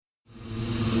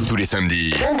Tous les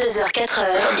samedis. 22h, 4h.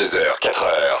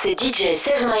 C'est DJ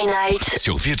Save My Night.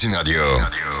 Sur Virgin Radio.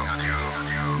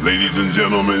 Ladies and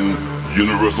gentlemen,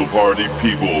 Universal Party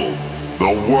people,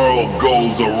 the world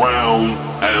goes around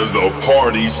and the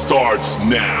party starts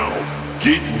now.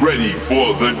 Get ready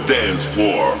for the dance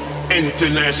floor.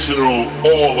 International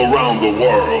all around the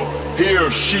world.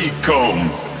 Here she comes.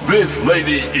 This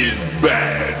lady is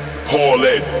bad.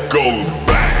 Paulette goes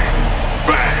bang,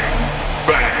 bang,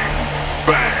 bang,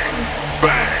 bang,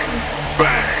 bang,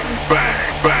 bang, bang,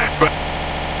 bang, bang.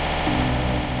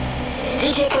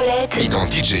 DJ Paulette. Et dans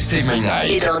DJ Save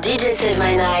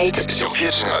My Night. Sur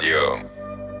Virgin Radio.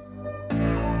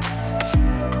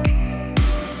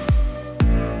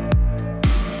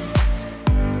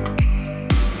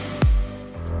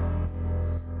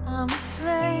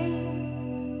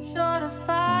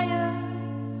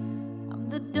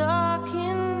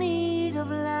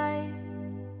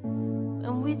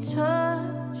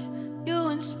 Touch, you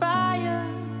inspire,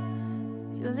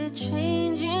 feel it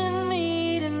changing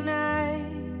me tonight.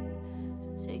 So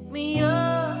take me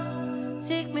up,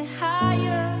 take me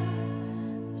higher.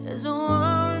 There's a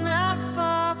world not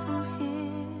far from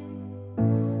here.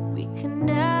 We can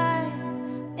dive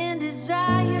in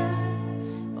desire,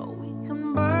 or we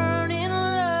can burn in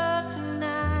love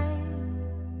tonight.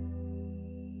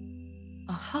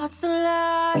 Our hearts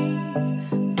alive,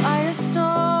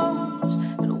 firestorms.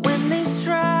 They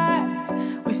strike,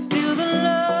 we feel the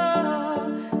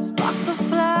love. Sparks will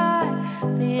fly,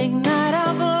 they ignite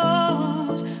our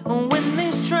bones. And when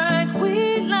they strike,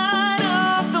 we light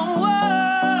up the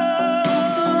world.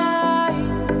 It's alive,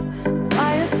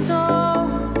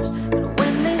 firestorms. And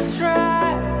when they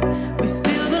strike, we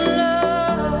feel the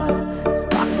love.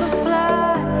 Sparks will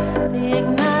fly, they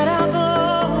ignite our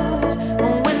bones.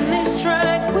 And when they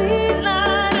strike, we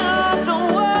light up the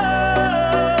world.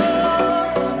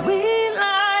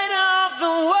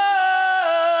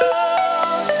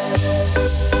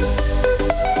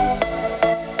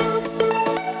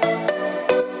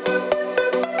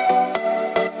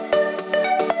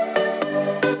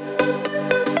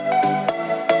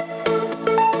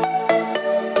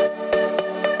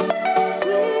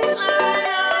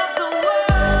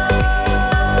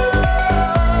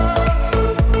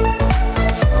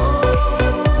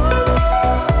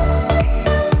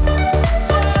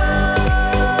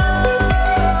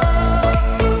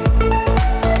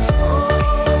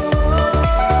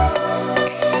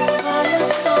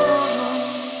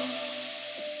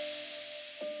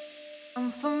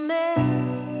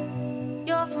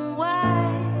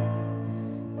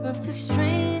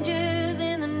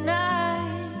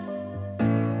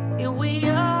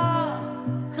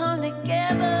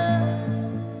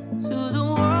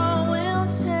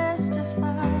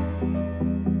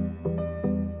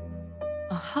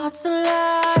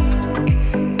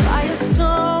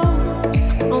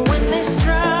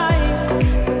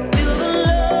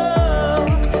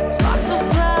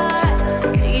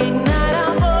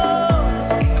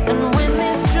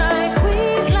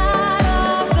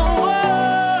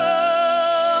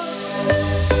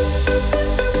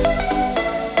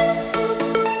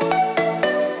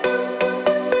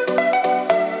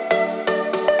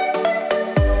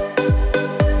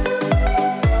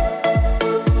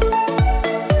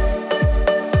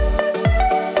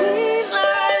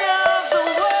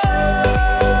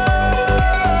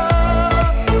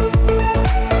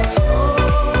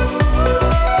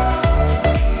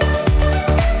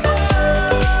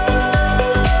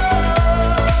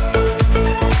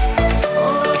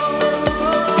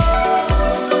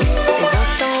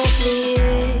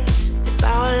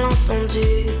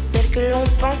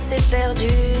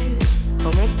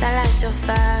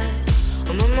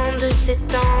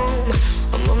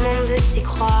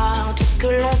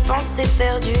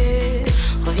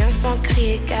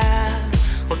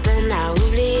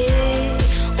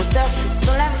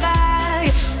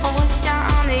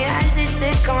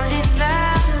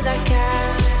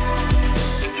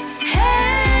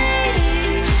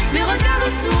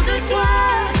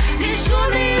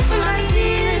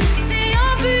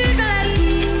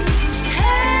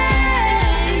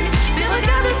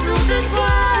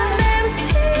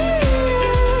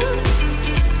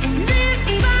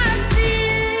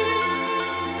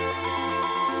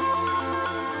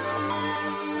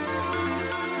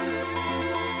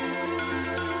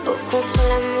 Contre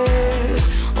la montre,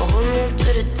 on remonte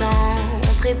le temps,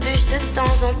 on trébuche de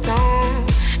temps en temps,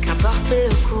 qu'importe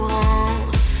le courant,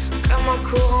 comme un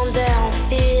courant d'air en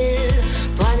fil,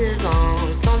 droit devant,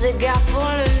 sans égard pour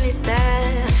le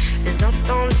mystère, des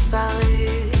instants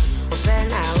disparus, on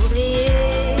peine à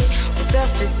oublier, on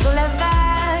surfe sur la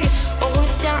vague, on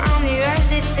retient un nuage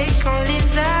d'été quand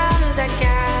l'hiver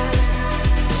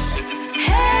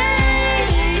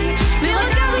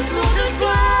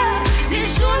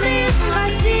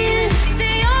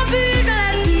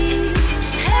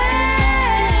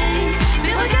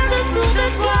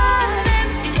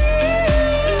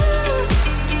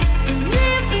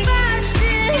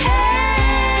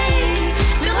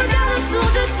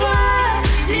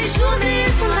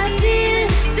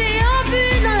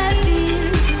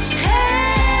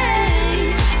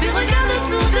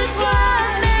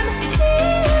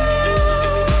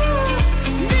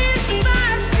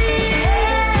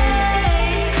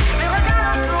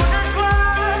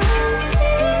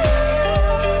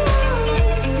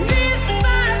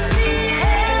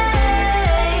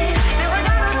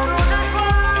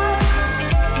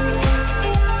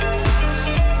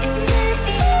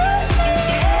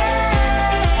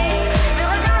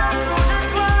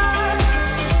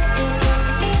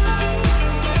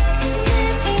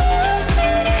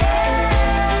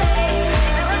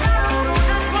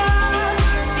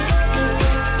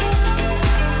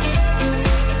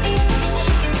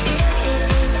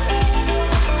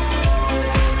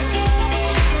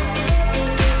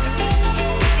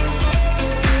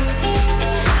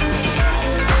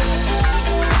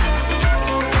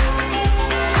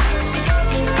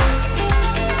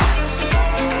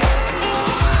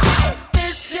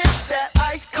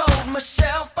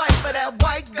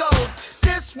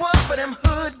for them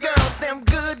hood girls, them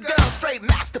good girls, straight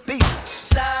masterpieces.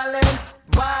 Stylin',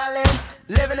 wildin',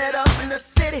 living it up in the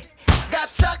city. Got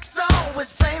Chuck's on with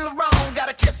Saint Laurent.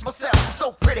 Gotta kiss myself, I'm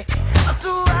so pretty. I'm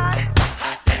too hot.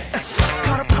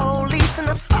 Call the police and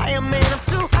the fireman. I'm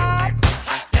too hot.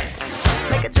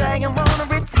 Make a dragon wanna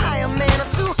retire, man.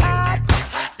 I'm too hot.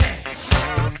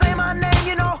 Say my name,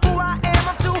 you know who I am.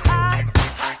 I'm too hot.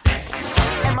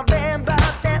 And my band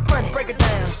bought that money. Break it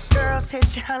down. Girls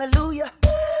hit you, hallelujah.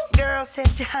 Girls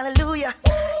hit you, hallelujah.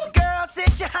 Girls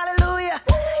hit you, hallelujah.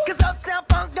 Cause Uptown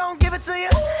Funk don't give it to you.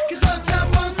 Cause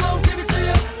Uptown Funk don't give it to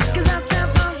you. Cause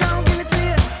Uptown Funk don't give it to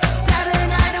you. Saturday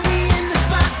night and we in the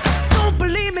spot. Don't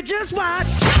believe me, just watch.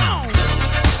 Come on.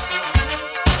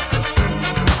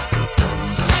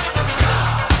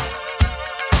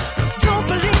 Don't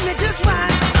believe me, just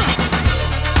watch.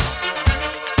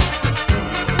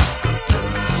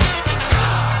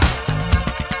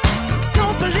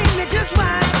 Don't believe me, just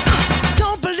watch.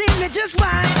 Don't believe me, just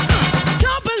watch.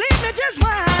 Don't believe me, just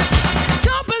watch.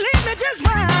 Don't believe me, just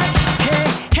watch. Hey,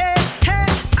 hey, hey,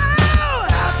 oh!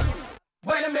 Stop.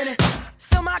 Wait a minute.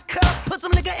 Fill my cup, put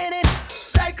some nigga in it.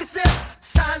 Take a sip,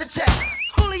 sign the check.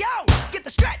 Julio, get the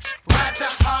stretch. Right to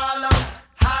Harlem,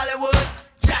 Hollywood,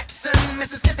 Jackson,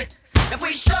 Mississippi. If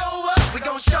we show up, we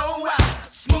gon' show out.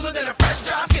 Smoother than a fresh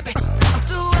drop skipping. I'm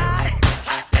too hot.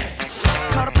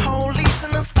 Call the police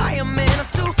and the fireman. I'm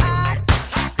too hot.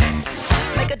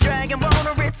 Make a dragon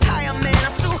wanna retire, man.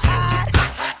 I'm too hot.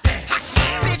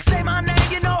 Bitch, say my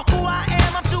name, you know who I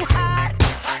am. I'm too hot.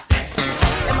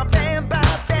 And my band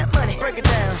bought that money. Break it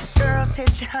down. Girls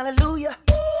hit you, hallelujah.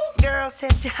 Girls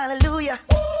hit you, hallelujah.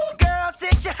 Girls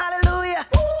hit you, hallelujah.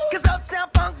 Cause Uptown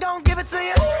Funk don't give it to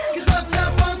you. Cause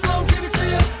Uptown Funk don't give it to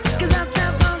you. Cause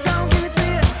Uptown Funk don't give it to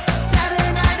you.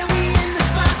 Saturday night and we in the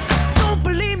spot. Don't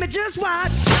believe me, just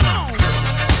watch. Come on.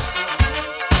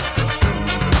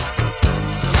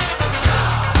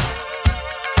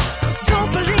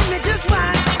 Don't believe me, just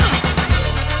watch.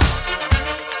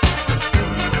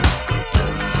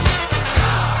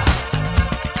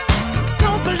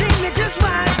 Don't believe me, just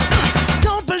watch.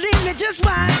 Don't believe me, just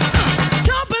watch.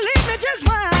 Don't believe me, just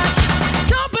watch.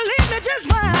 Don't believe me, just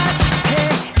watch.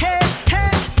 Hey, hey,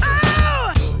 hey,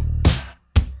 oh!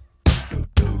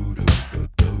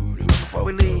 Before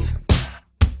we leave,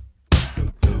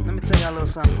 let me tell y'all a little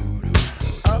something.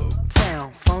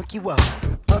 Uptown, funk you up.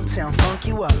 Uptown, funk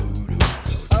you up.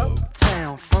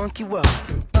 Uptown, funk you up.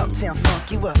 Uptown,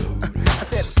 funk you up. I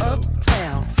said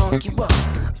uptown, funk you up.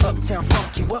 Uptown,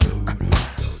 funk you up.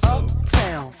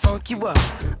 Uptown, funk you up.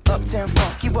 Uptown,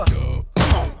 funk you up.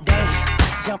 Come on,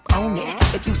 dance, jump on it.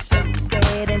 If you sexed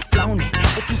and flown it.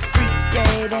 If you freak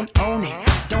dead and own it.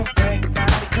 Don't brag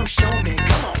about it, come show me.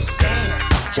 Come on,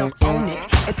 dance, jump on it.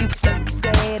 If you sexed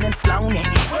and flown it.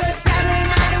 Well, it's Saturday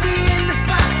night and we in the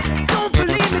spot. Don't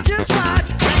believe me, just watch.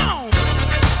 Come on.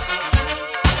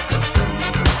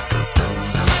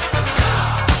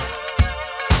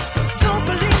 Don't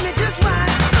believe me, just watch.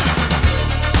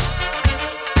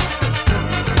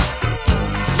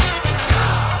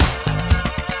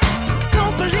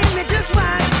 Don't believe me, just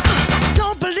watch.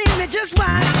 Don't believe me, just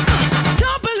watch.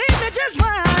 Don't believe me, just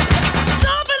watch.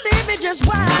 Don't believe me, just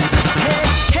watch. Hey,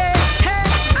 hey, hey,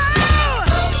 oh!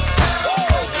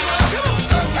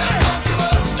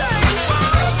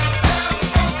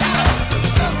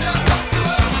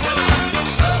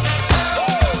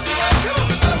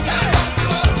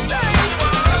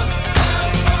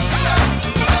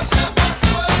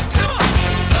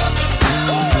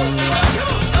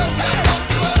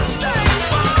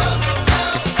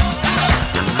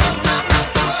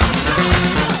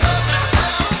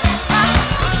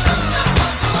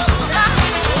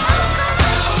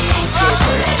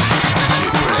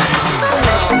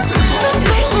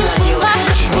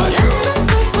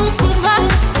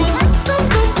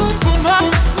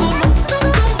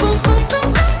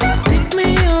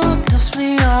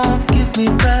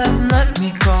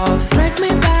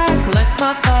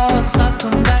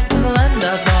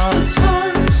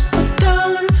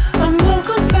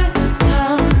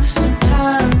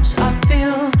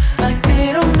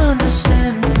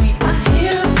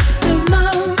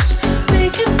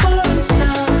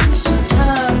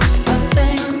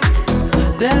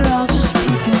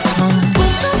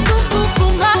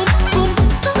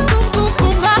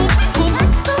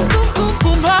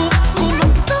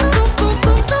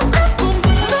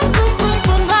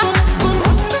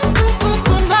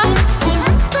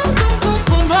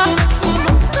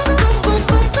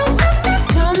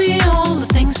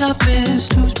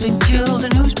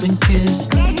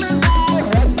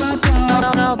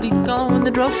 I'll be gone when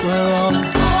the drugs wear off.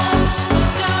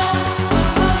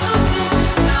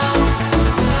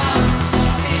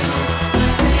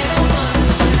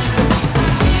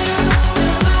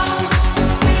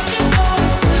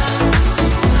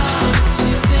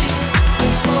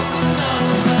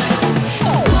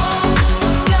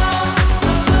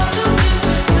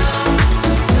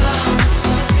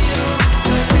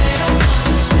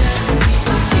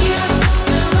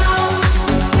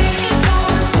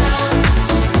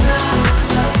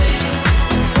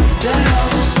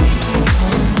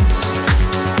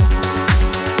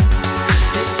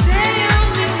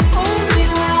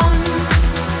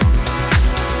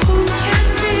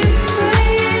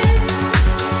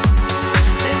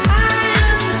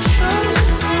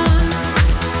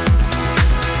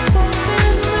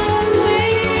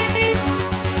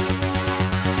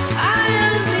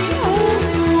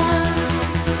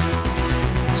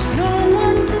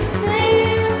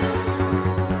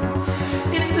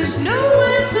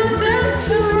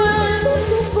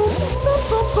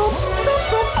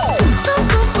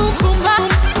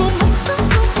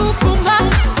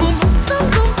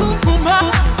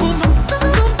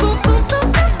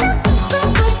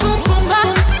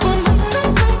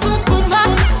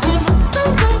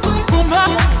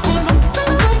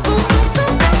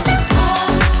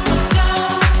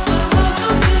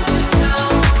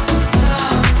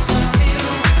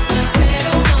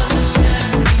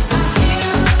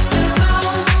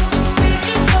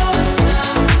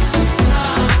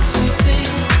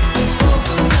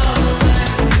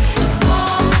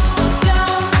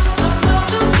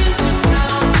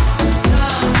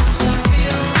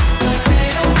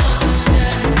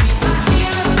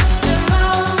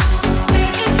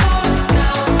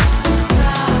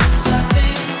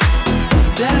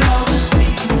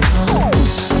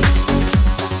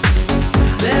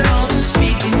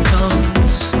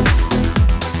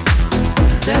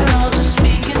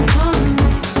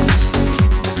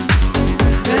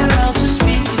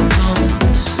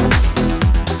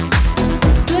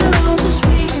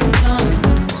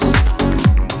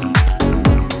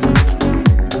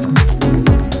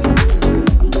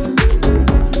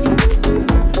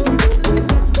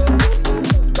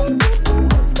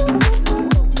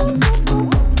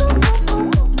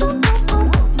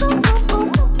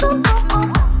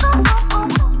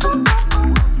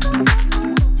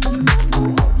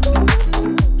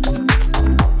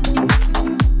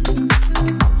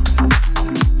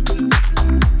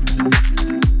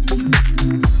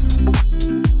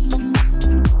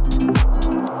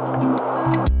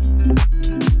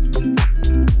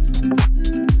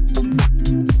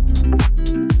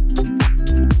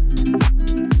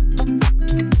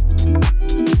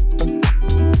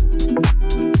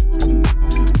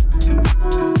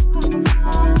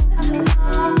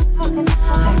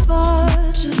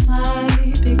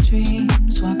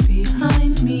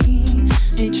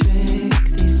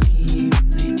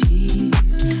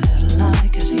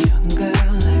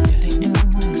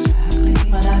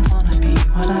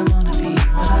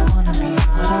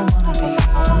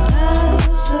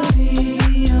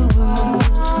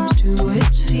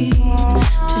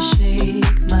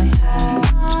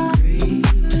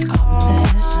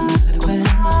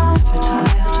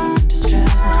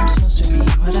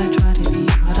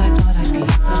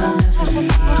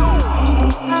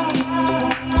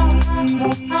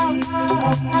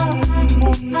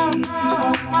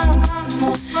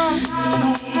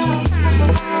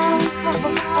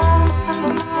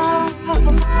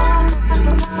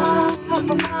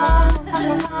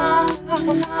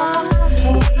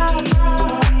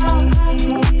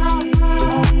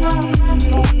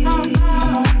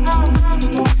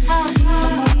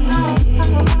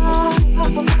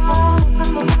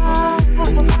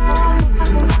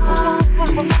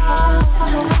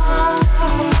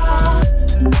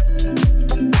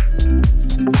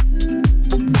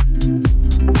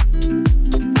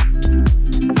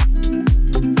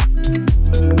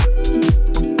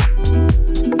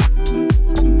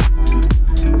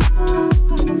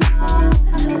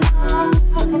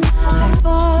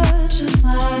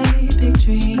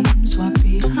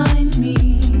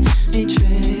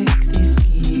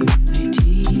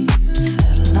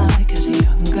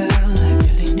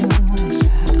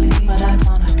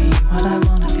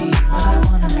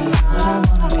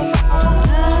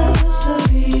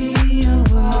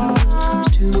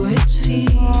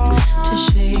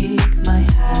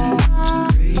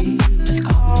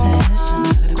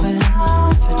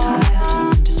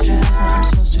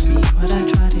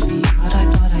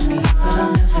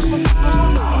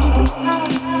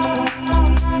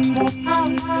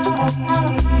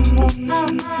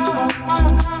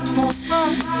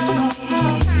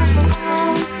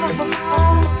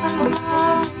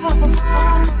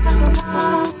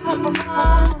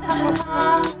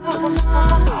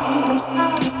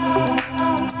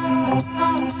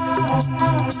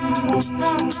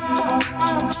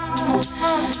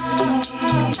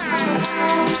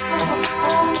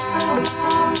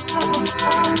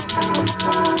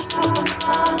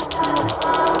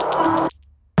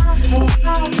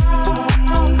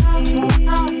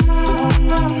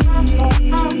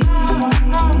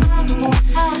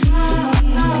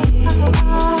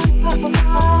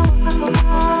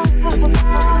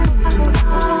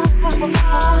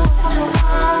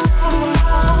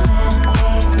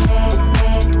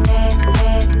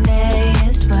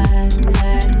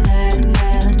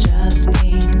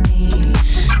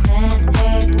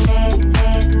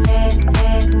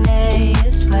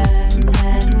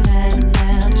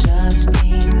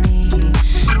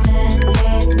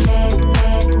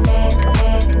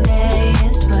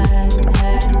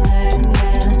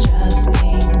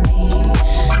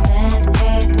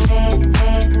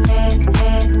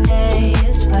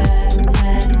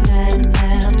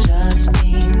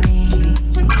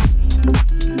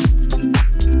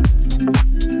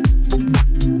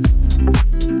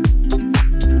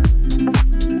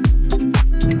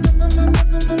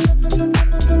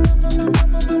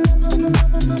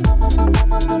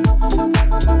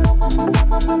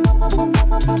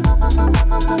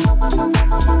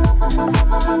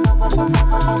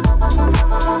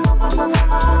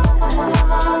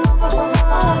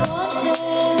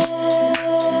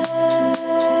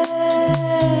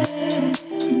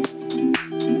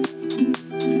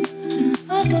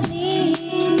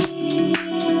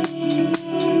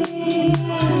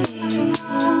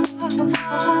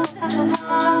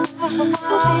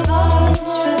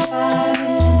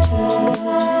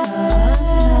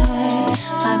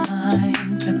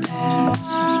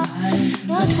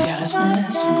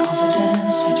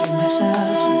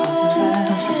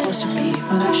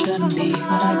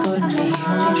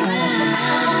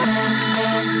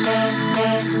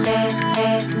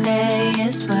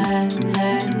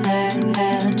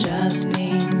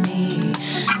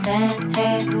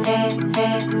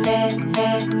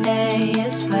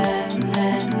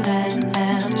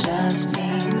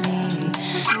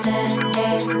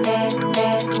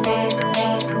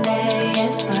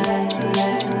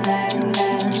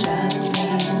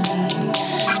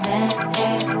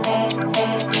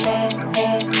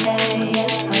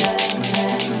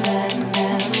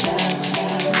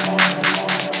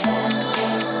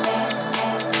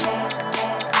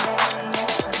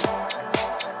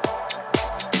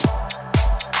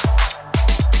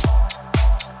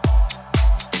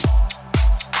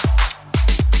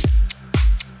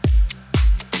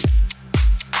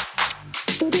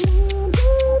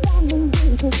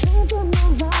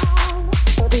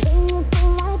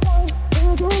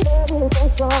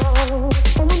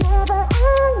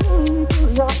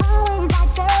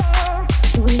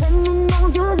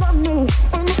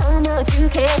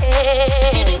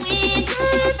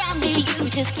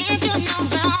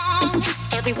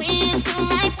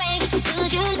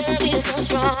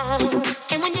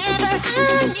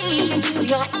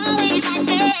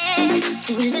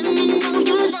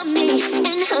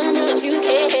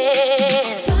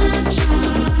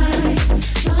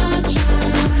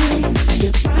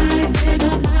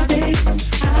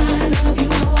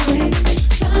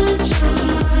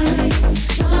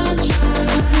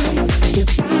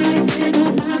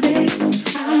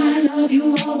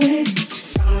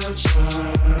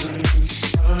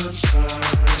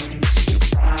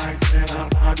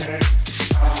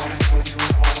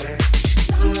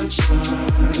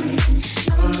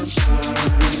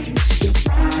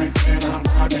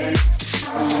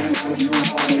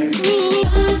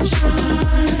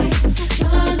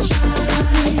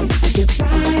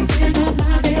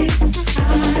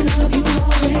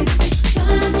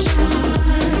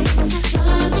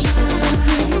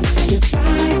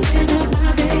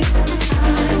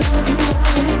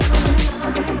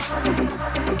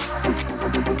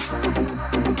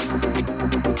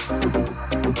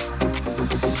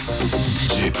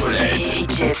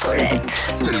 DJ Paulette.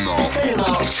 Seulement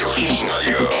sur Virgin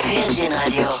Radio. Virgin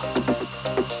Radio.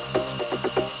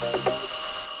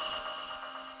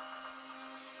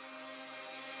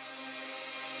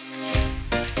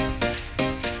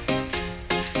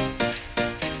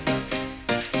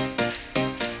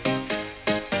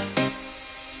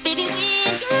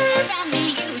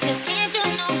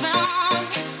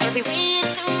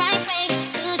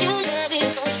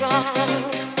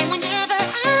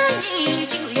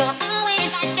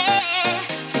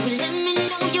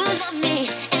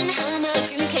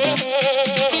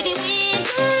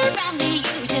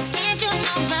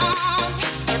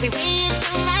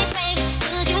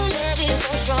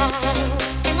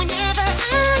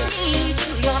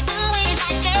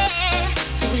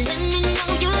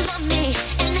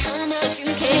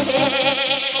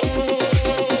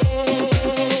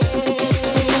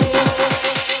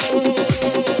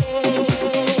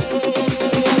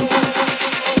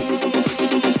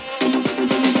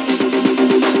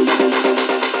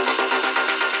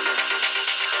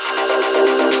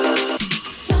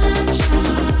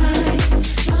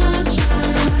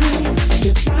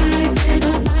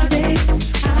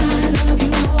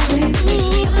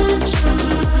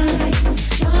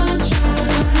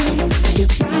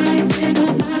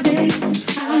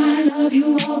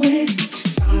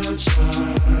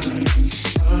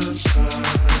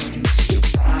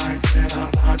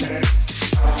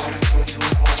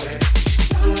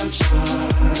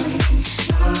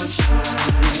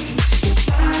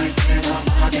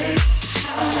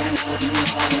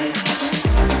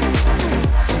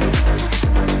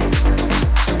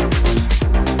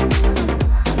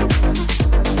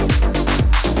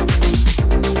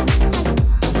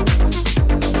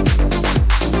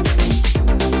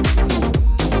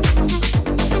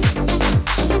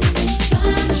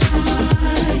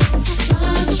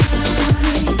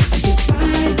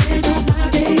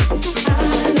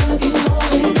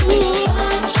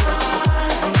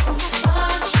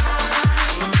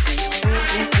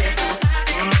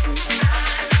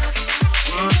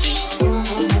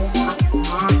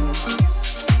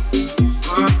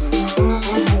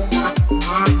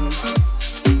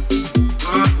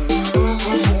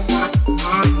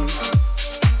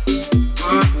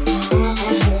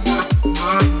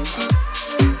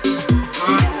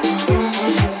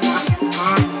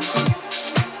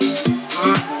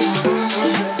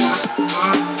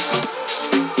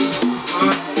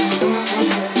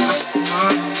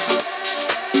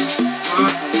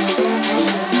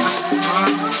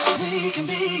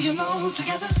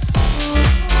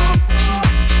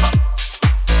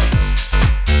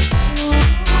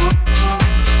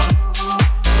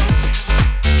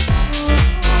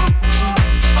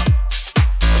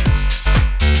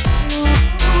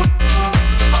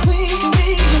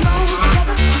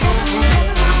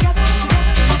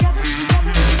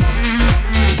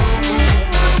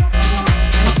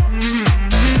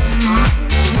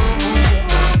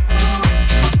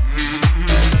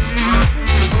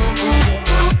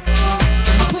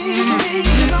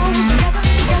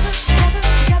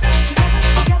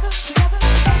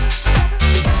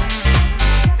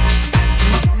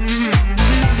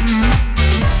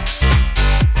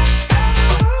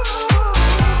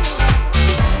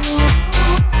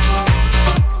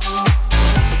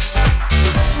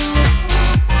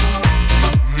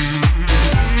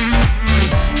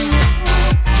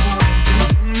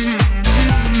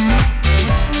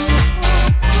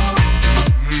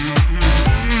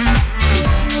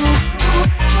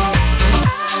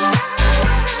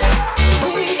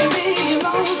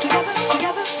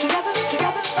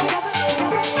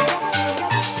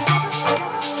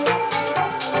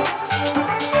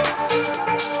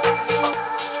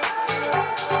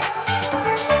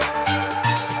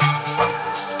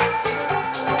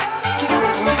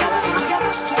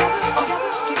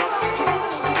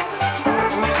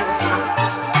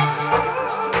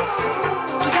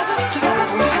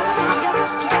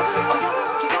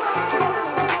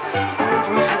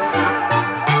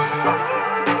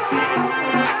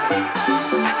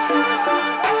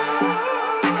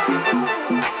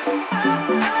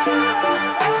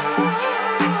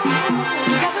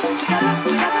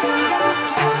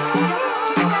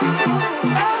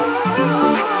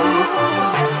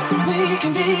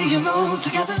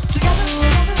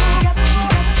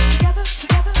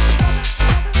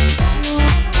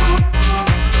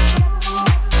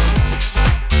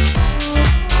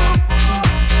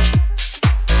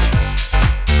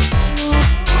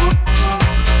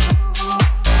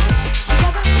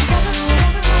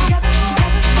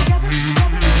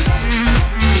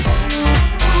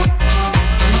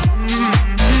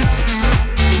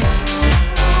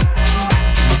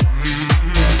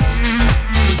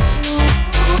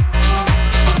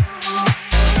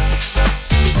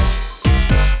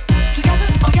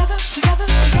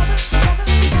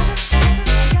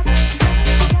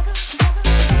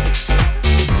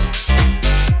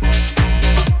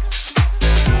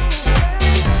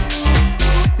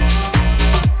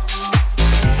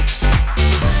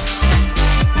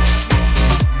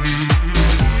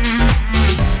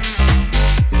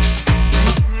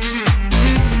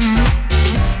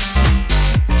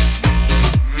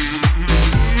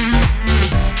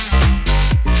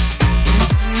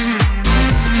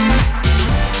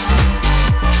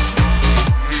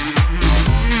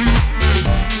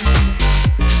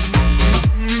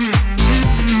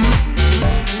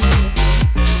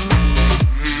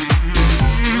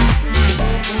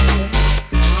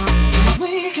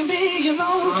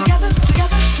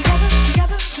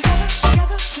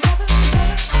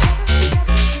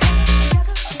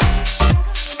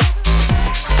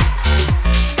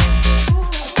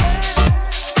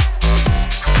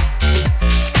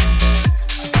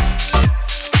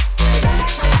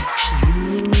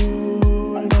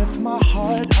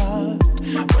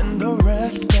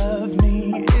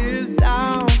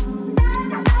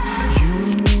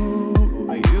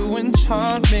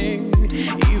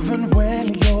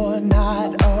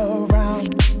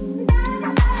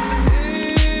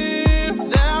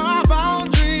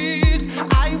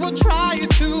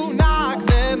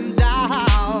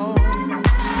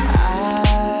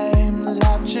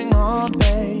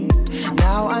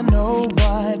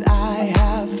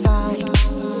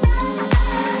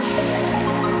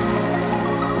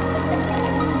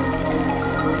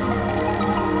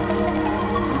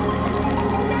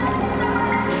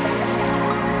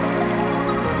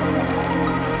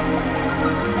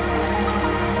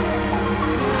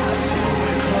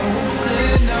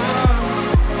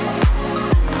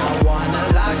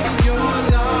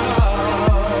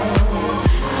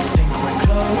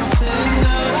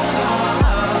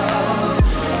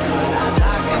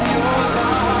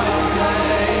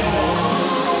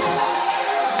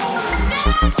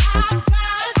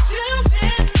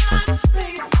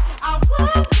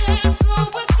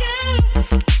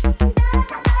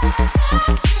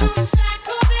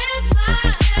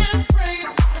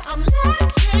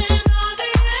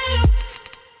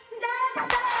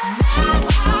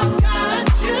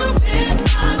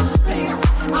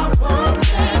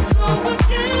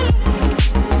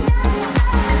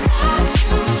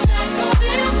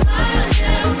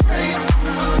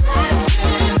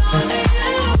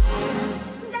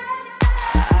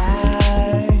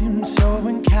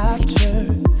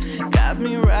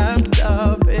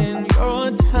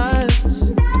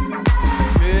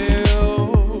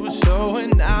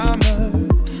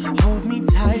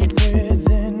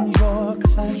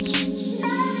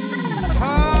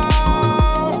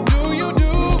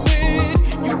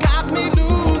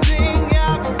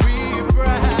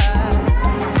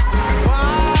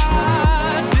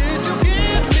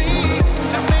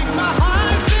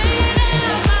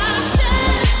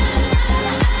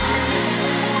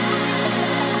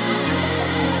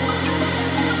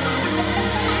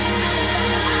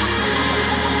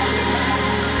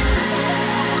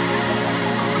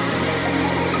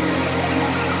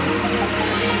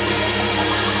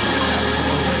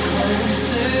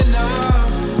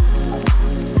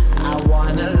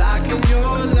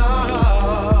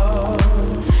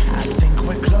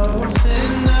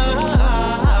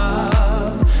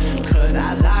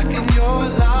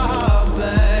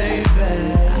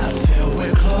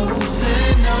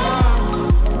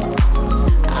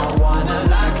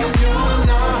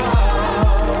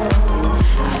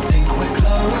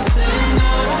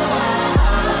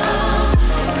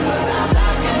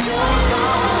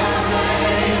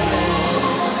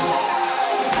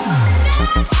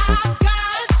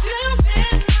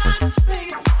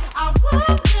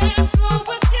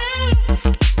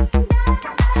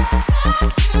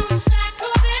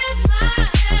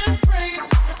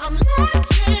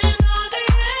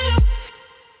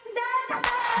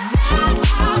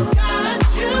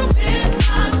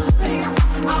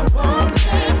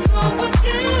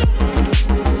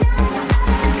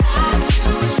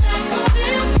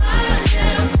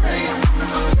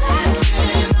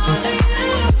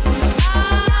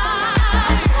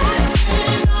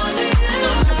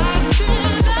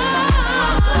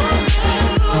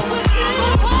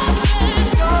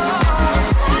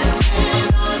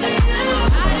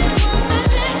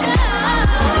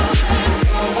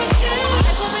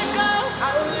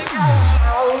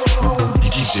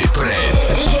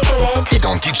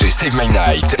 Save My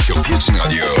Night sur Virgin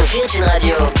Radio. Sur Virgin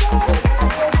Radio.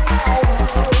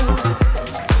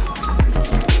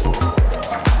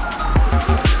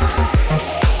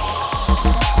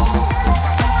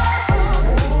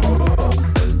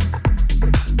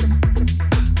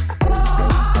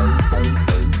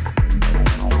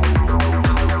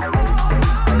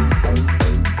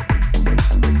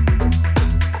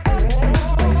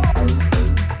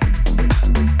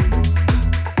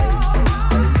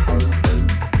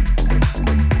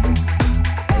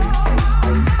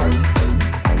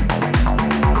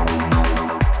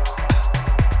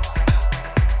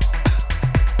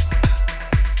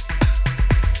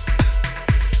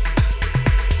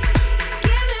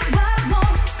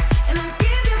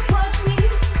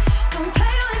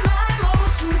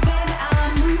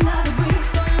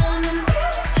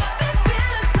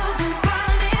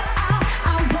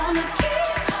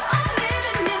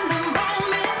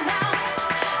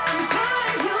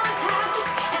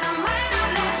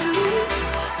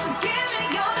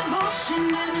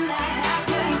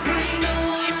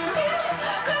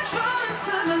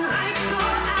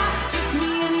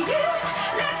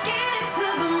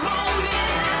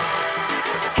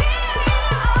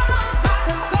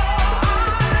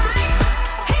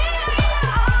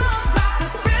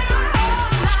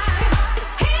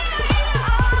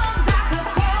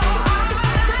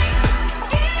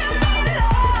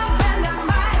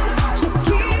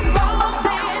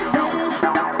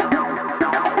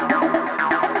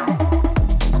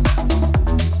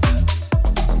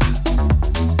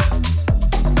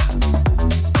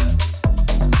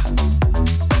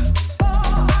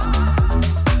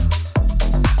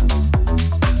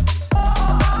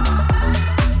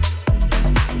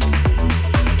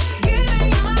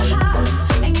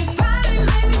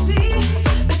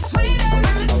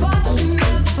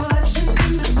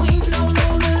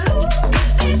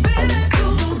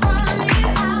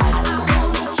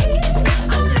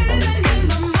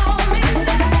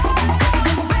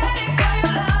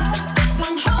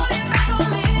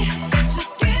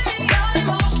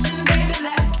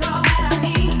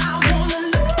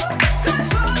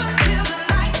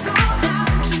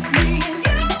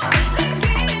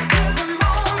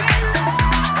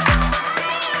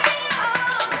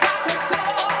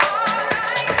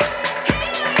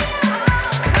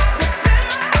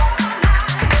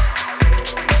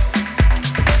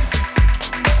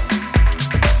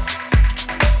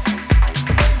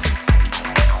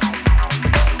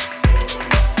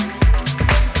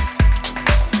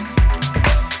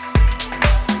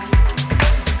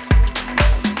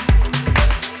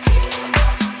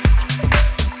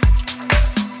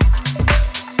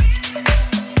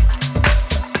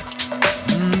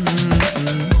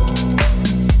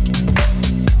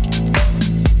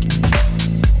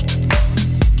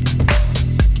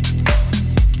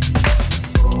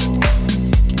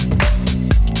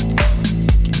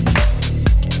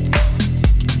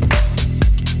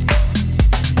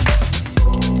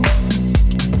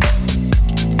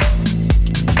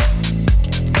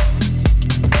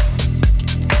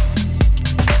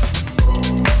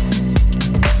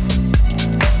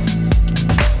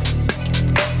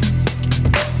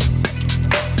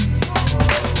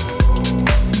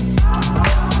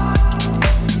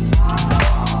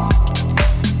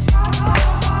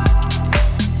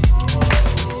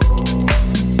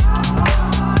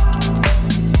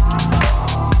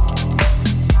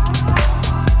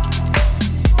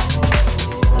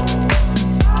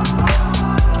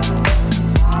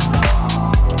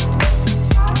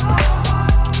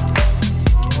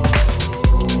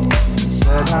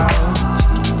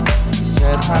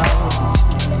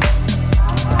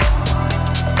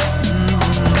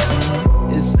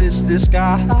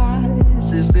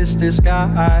 disguise? Is this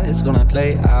disguise gonna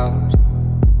play out?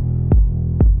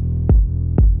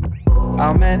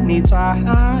 How many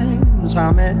times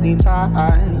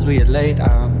we had laid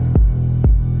out?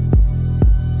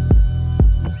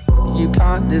 You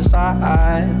can't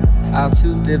decide how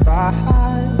to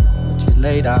divide what you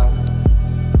laid out.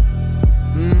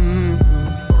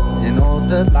 In all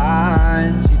the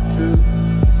lines you drew,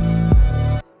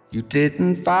 you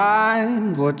didn't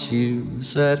find what you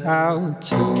set out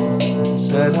to,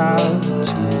 set out to,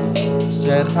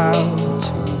 set out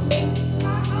to,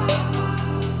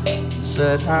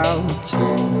 set out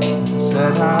to,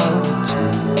 set out to,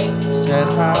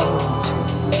 set out to, set out to,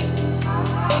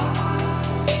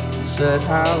 set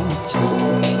out to,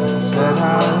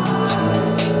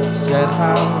 set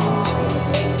out to,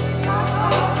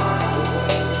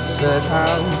 set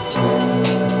out to,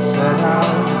 set out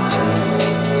to,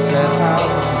 set out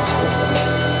to.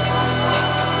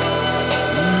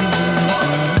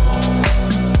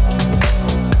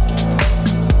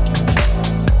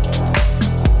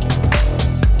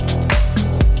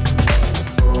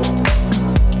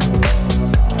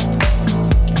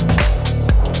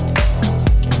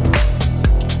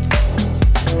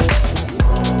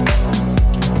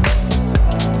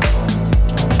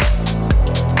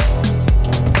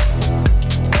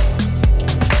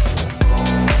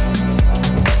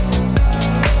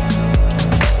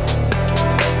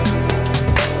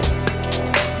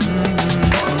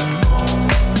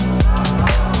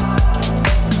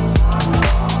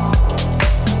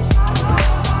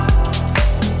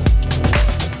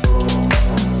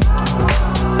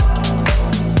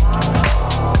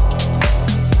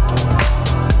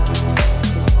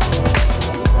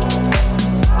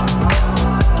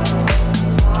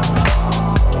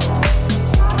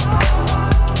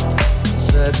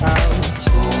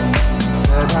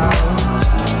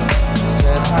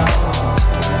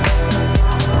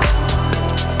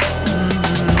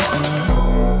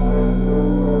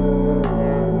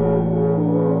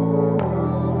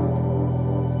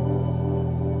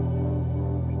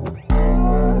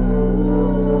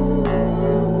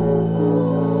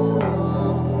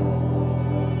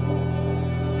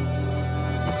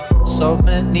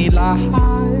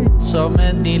 so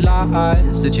many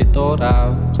lies that you thought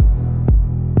out.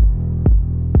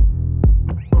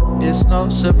 It's no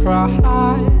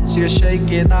surprise your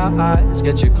shaking eyes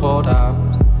get you caught out.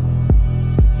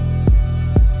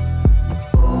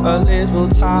 A little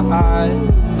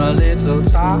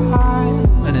time,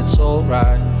 and it's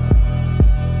alright.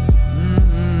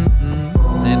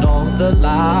 In all the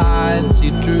lines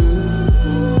you drew,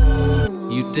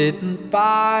 you didn't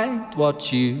find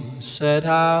what you set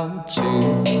out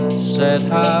to, set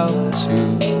out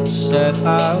to, set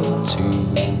out to,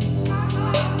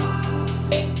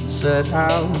 set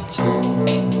out to,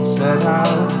 set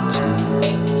out to,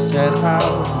 set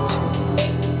out to.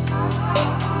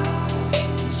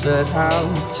 Set out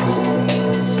to,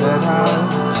 set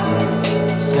out to,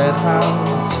 set out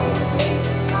to,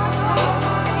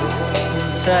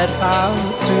 set out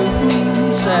to,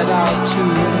 set out to,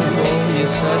 oh, you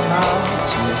set out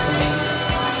to.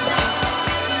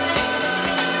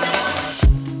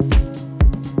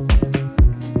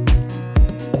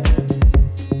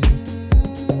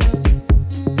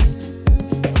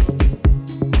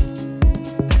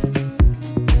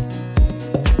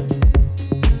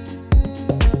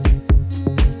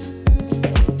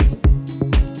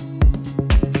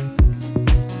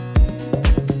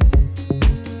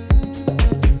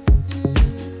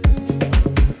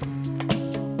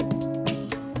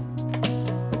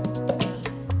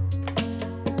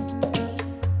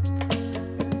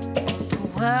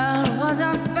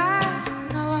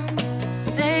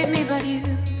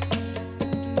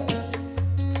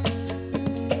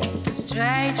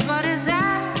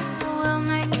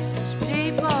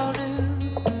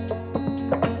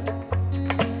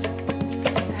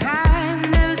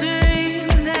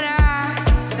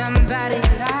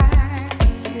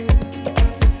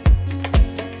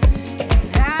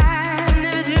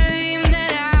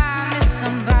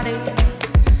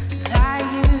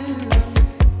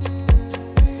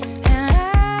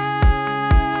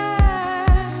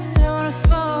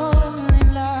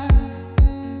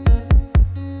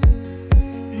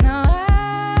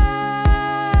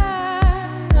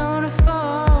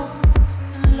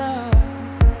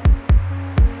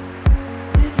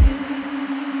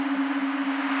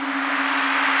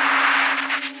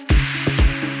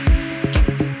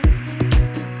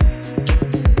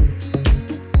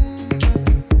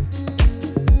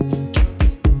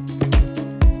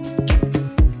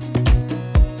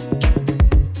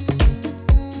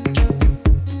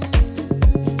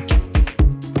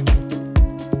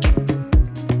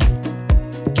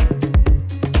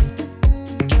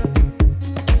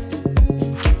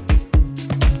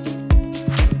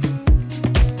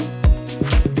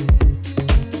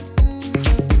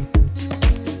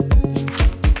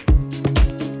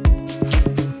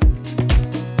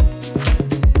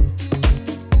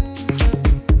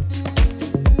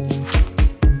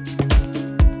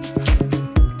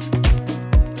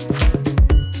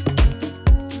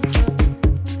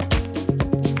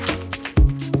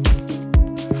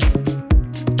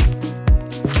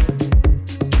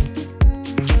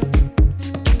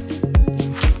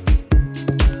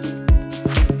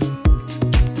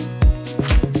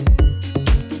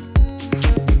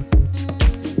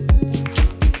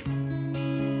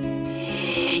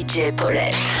 DJ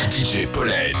Paulette. DJ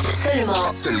Paulette.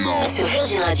 Seulement sur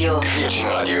Virgin Radio. Virgin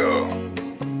Radio.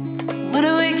 What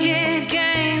a wicked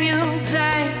game you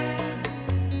play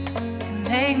to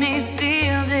make me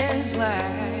feel this way.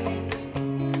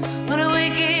 What a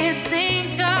wicked thing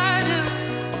to do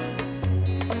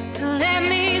to let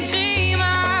me dream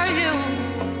of you.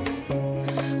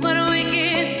 What a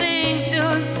wicked thing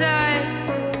to say.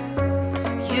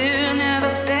 You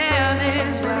never felt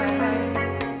this way.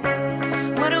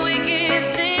 What a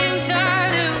wicked thing to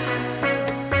do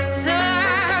to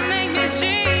make me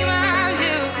dream of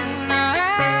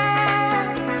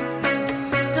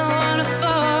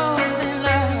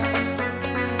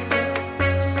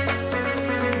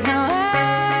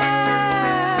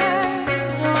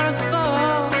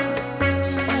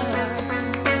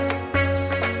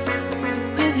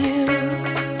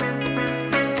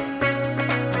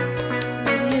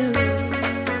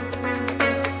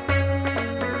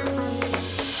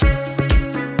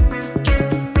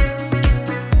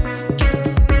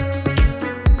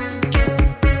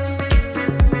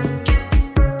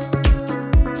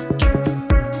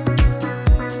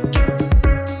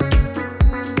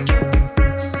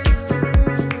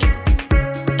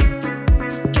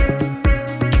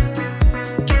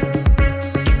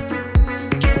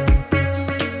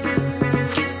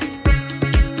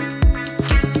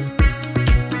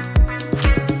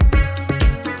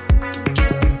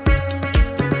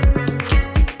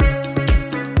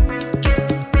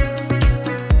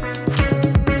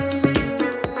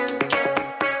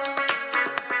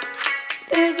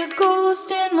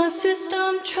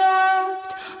system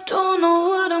trapped. Don't know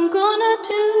what I'm gonna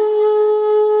do.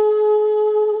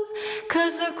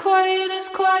 'Cause the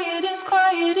quietest, quietest,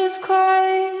 quietest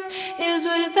quiet is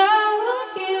without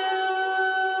you.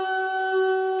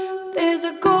 There's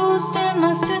a ghost in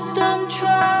my system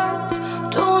trapped.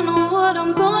 Don't know what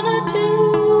I'm gonna do.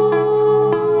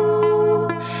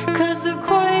 'Cause the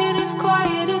quietest,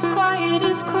 quietest,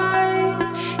 quietest quiet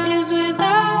is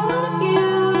without you.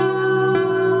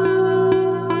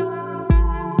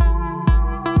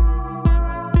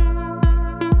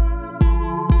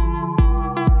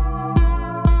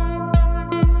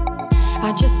 I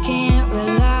just can't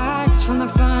relax from the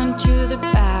front to the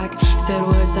back. Said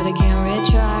words that I can't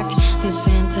retract. This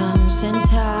phantom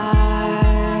syntax.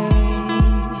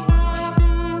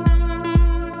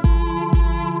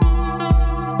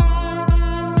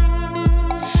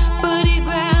 But he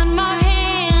grabbed my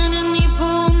hand and he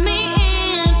pulled me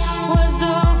in. Was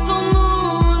the full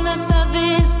moon, that's how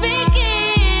this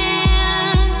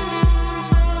began.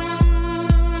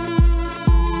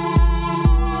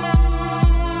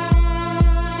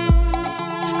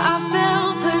 I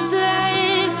felt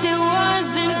possessed, it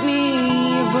wasn't me,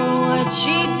 but what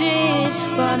she did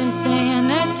brought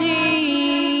insanity.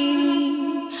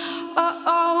 Oh.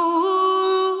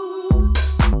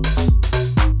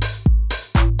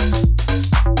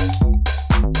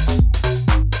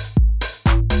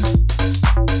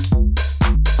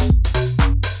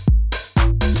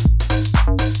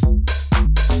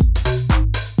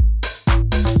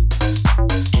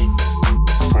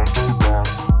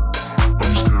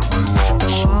 The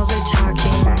walls are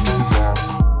talking.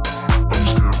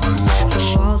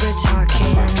 The walls are talking. The walls are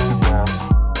talking.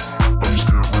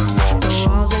 The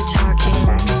walls are talking.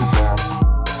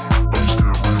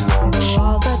 The walls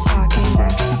are talking. The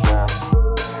walls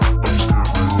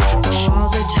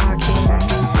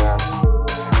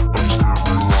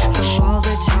are talking. The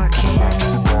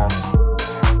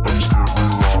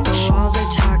walls are talking. The walls are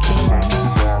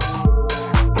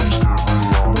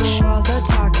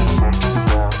talking.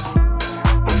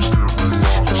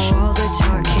 The walls are talking. The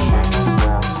walls are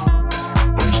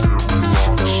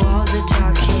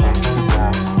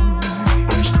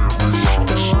talking. The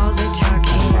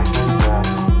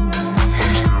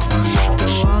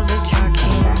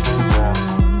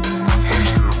walls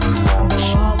are talking. The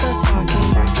walls are talking. The walls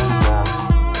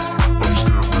are talking.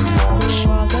 The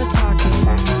walls are talking.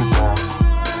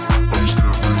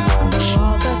 The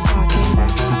walls are talking.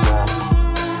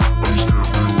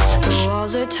 The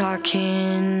walls are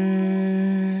talking.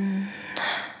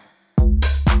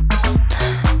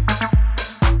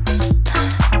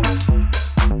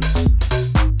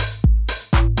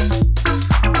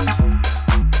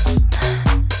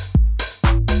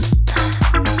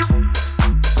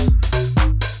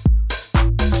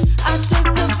 I took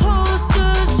the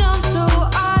posters down so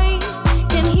I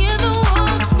can hear the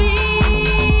walls speak.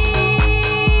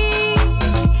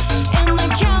 And the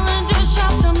calendar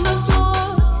shouts from the floor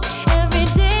every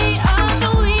day of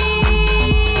the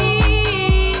week.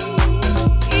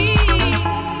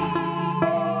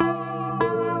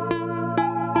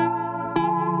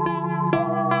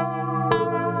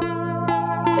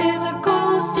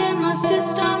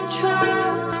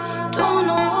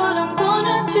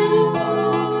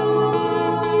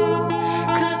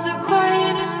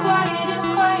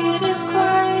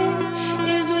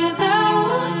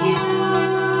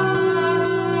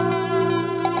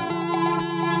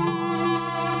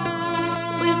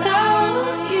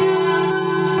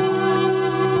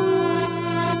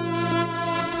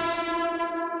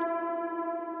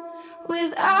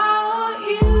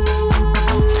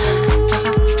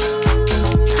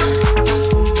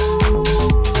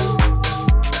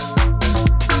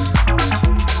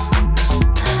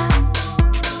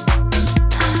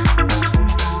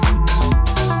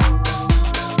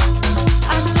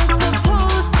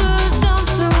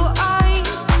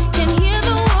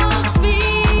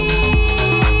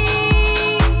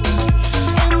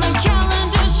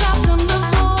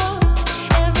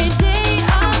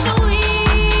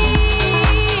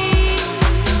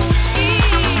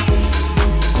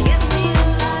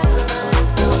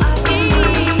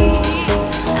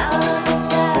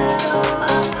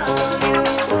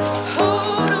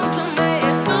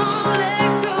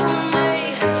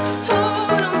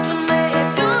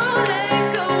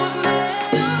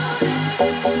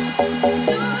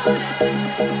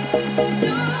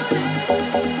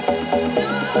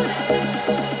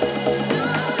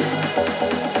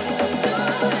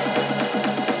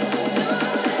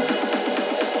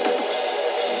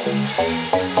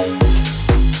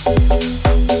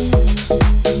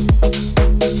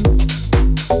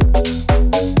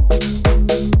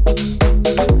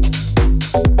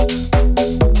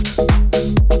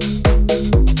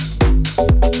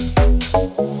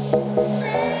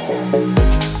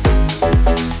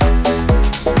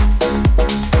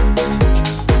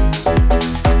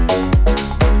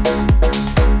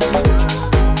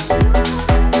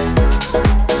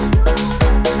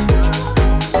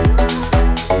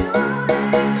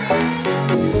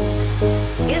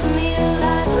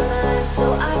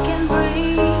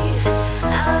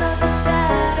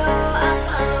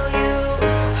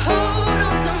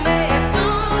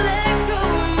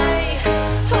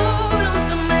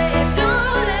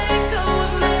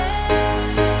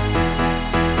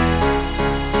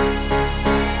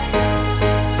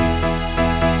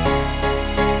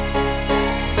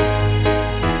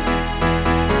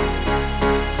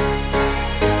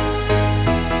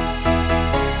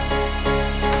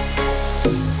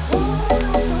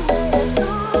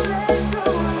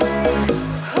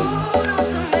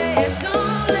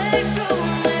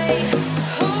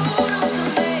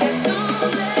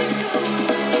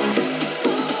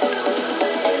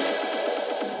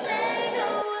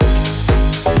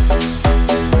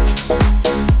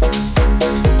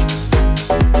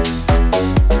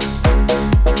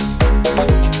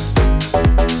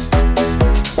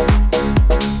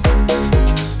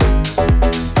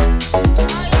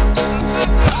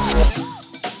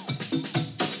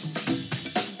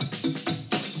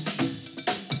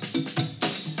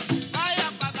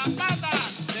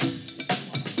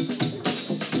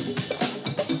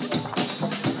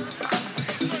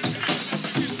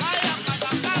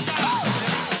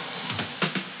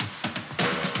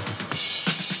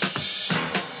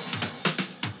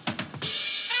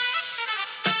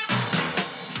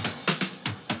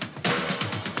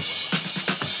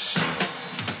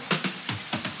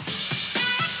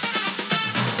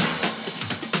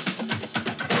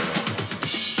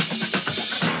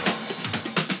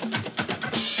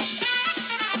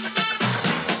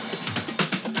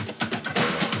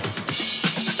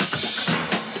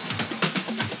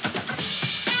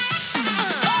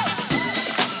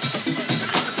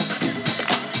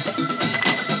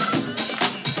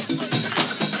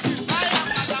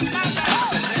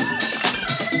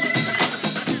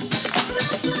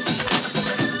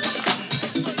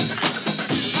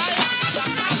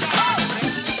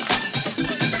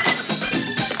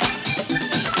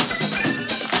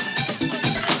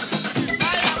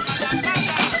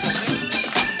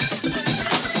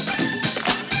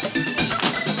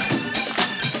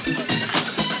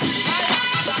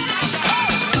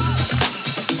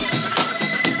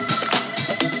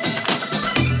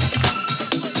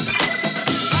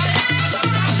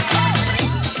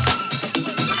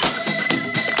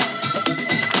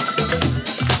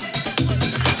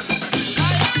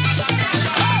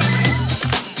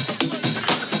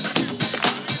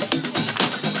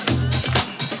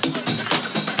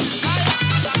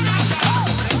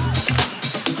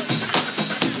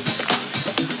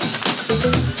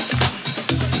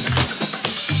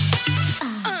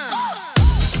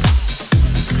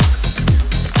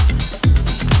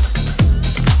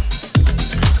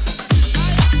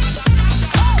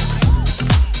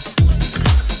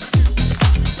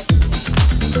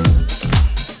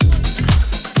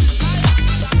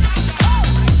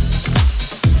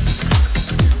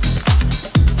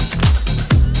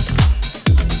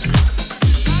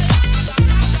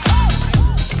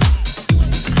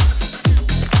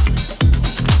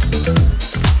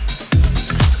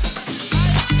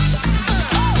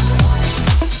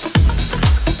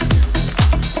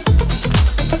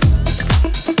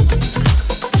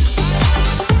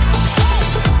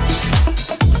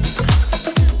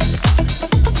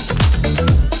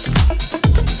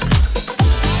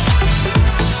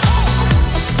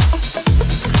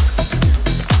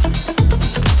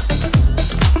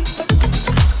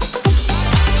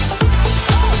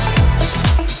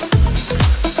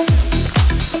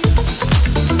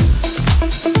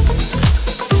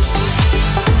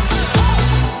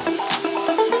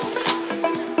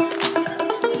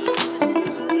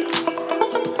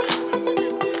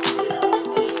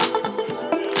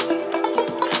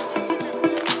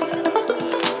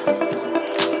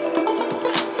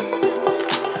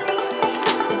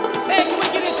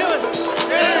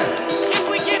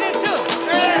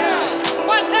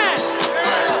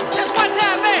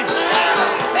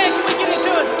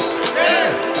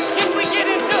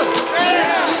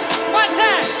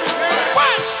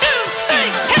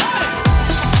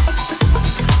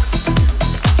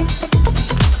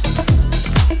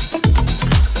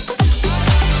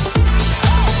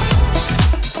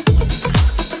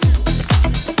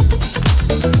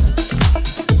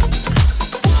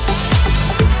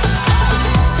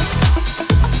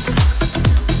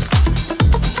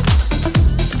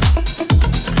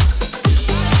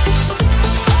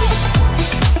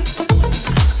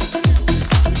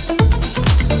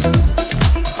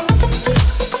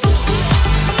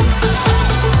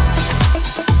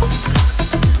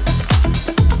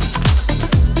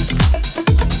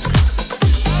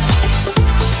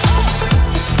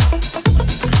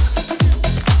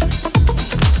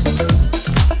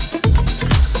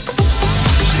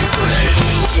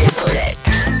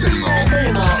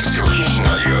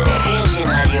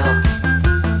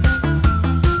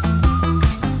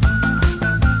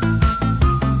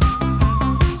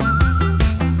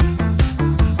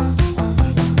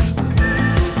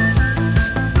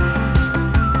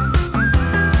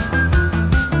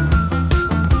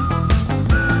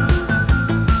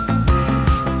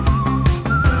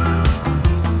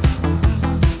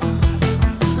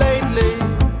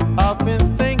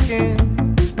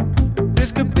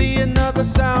 the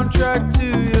soundtrack to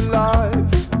your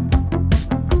life.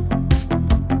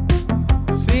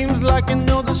 Seems like I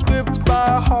know the script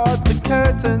by heart. The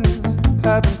curtains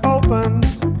haven't opened,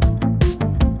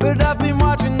 but I've been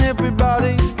watching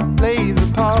everybody play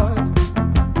the part.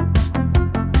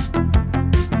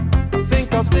 I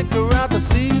think I'll stick around to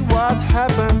see what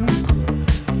happens.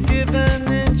 Give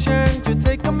an inch and you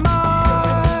take a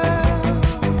mile.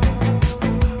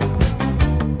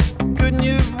 Couldn't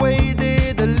you have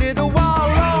waited a little while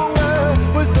longer?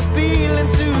 Was the feeling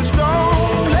too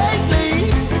strong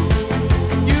lately?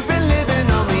 You've been living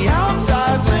on the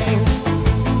outside lane.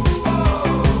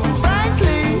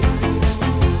 Frankly,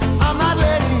 I'm not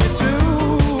letting you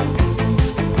through.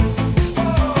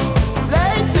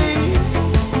 Lately,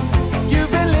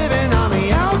 you've been living on the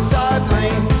outside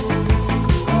lane.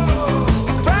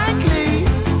 Frankly,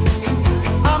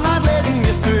 I'm not letting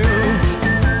you through.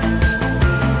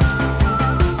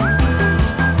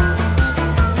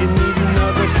 You need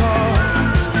another car.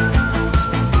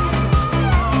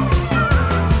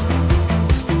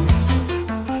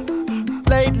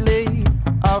 Lately,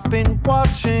 I've been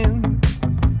watching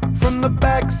from the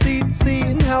back seat,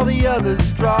 seeing how the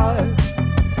others drive.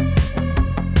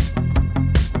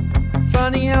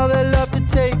 Funny how they love to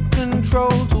take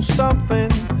control till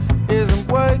something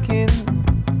isn't working.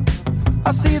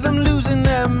 I see them losing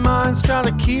their minds, trying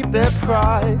to keep their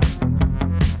pride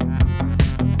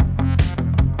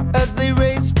as they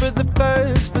race for the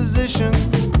first position.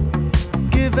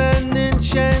 Give an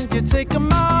inch and you take a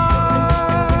mile.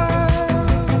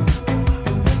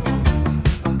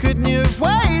 Couldn't you have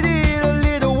waited a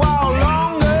little while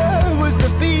longer? Was the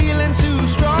feeling too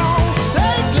strong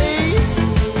lately?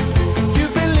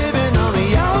 You've been living on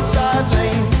the outside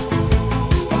lane.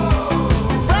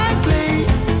 Frankly,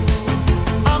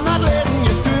 I'm not letting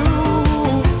you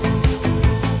through.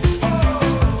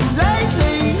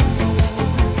 Lately,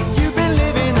 you've been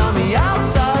living on the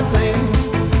outside lane.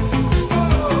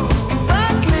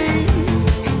 Frankly,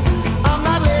 I'm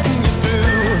not letting you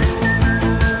through.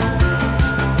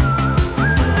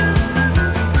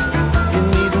 You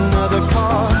need another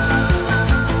car.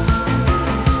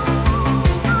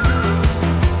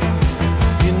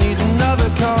 You need another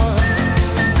car.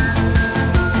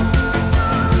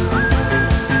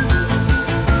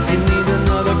 You need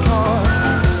another car.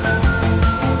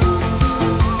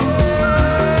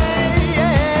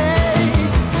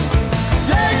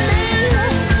 Lately,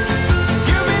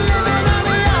 you've been living on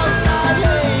the outside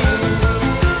lane.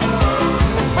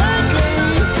 Frankly,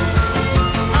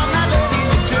 I'm not letting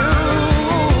you through.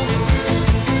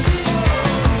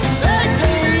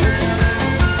 Lately,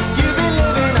 you've been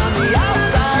living on the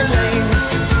outside lane.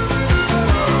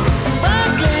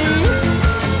 Frankly,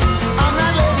 I'm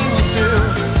not letting you through.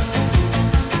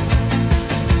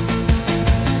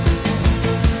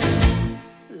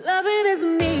 Loving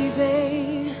isn't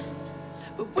easy,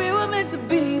 but we were meant to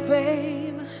be,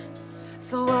 babe.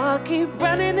 So I'll keep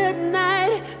running at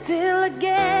night till I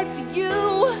get to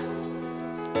you.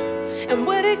 And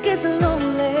when it gets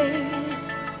lonely,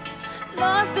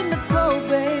 lost in the cold,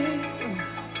 babe,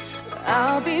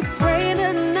 I'll be praying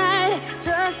at night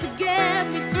just to get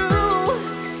me through.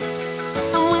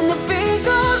 And when the beat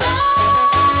goes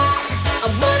on, I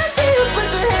wanna see you put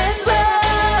your hands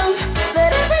up.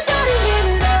 Let everybody hear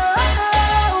you know.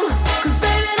 'Cause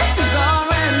baby, this is our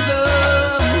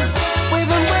anthem. We've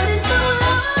been waiting so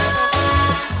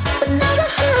long, but now the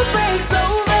heartbreak's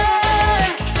over.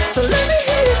 So let me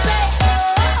hear you say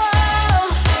oh.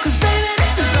 'Cause baby,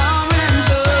 this is our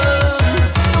anthem.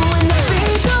 And when the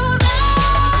beat goes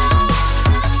on,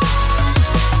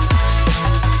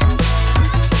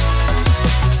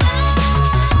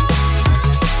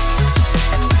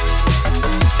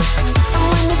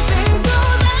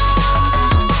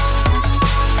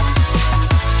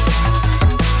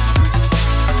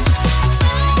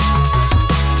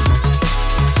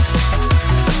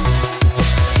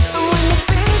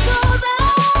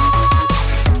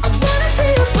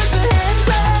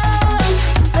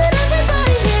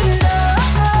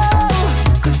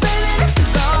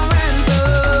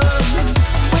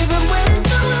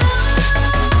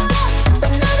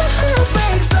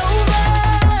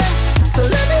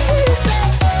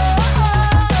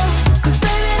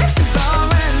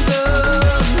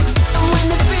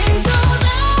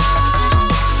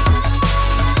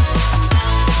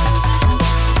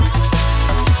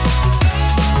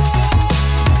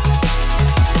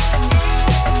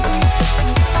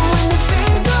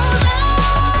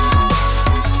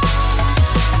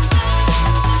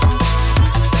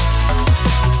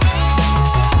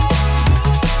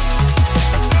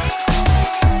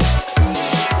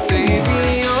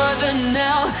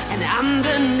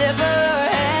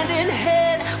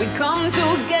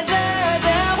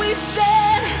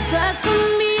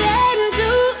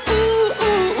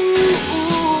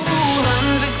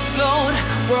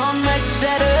 much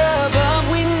at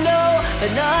above we know,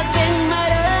 but nothing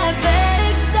matters.